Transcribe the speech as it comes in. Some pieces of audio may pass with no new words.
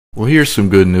Well, here's some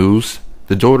good news.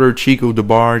 The daughter of Chico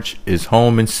Debarge is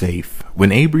home and safe.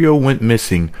 When Abrielle went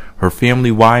missing, her family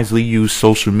wisely used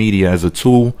social media as a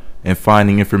tool in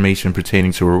finding information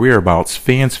pertaining to her whereabouts.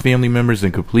 Fans, family members,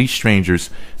 and complete strangers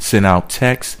sent out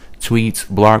texts, tweets,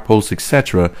 blog posts,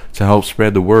 etc. to help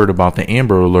spread the word about the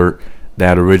Amber Alert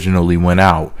that originally went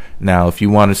out. Now, if you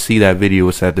want to see that video,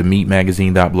 it's at the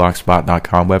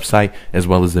meetmagazine.blogspot.com website, as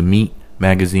well as the Meet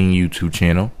Magazine YouTube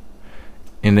channel.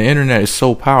 And the internet is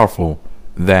so powerful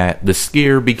that the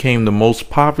scare became the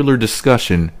most popular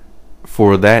discussion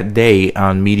for that day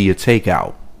on Media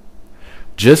Takeout.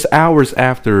 Just hours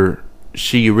after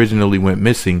she originally went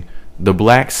missing, the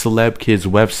Black Celeb Kids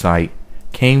website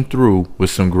came through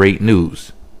with some great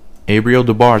news. Abrielle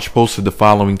Debarge posted the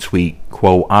following tweet,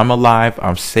 quote, "I'm alive,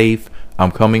 I'm safe,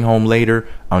 I'm coming home later,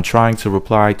 I'm trying to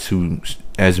reply to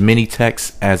as many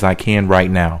texts as I can right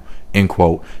now," end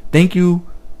quote. Thank you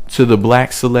to the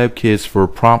Black Celeb Kids for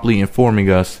promptly informing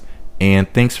us,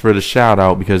 and thanks for the shout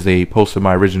out because they posted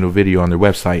my original video on their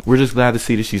website. We're just glad to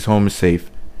see that she's home and safe.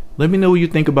 Let me know what you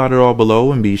think about it all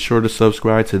below, and be sure to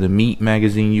subscribe to the Meet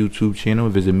Magazine YouTube channel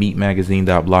and visit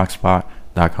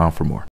meetmagazine.blogspot.com for more.